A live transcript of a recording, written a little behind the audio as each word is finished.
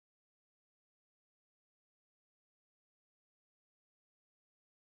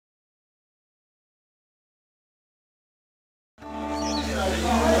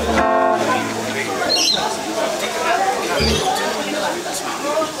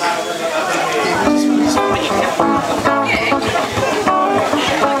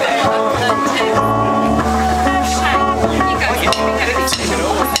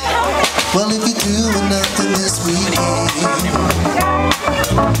Well, if you're doing nothing this weekend,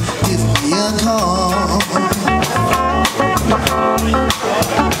 give me a call,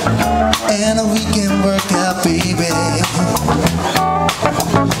 and we can work out, baby.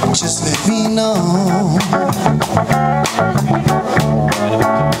 Just let me know,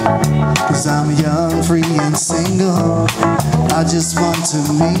 'cause I'm young, free and single. I just want to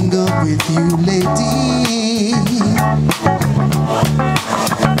mingle with you, lady.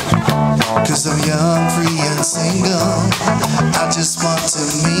 'Cause I'm young, free and single. I just want to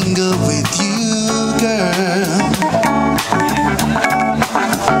mingle with you, girl.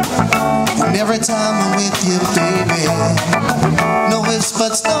 And every time I'm with you, baby, no ifs,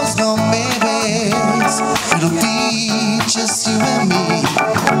 buts, no maybes. It'll be just you and me.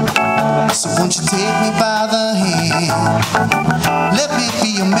 So won't you take me by the hand? Let me be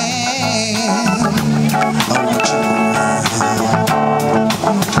your man. I want you.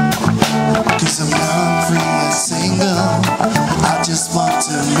 'Cause I'm young, free and single. I just want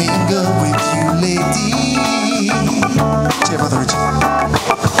to mingle with you, lady. Cheer, Brother Richie.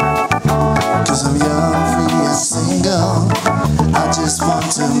 'Cause I'm young, free and single. I just want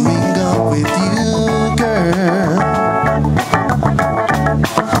to mingle with you, girl.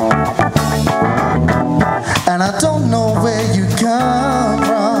 And I don't know where you come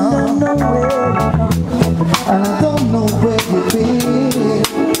from, and I don't know where you've been.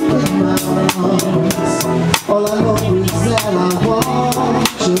 All I know is that I want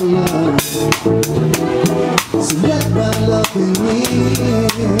your love. So let my love in.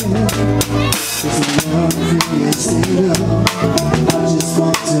 'Cause I'm young, free and single. I just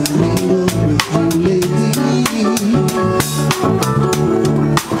want to mingle with you, lady.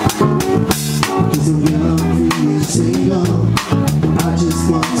 'Cause I'm young, free and single. I just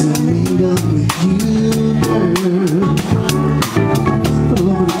want to mingle with you, girl. Put a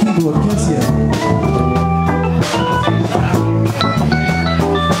little bit of keyboard, Cassia.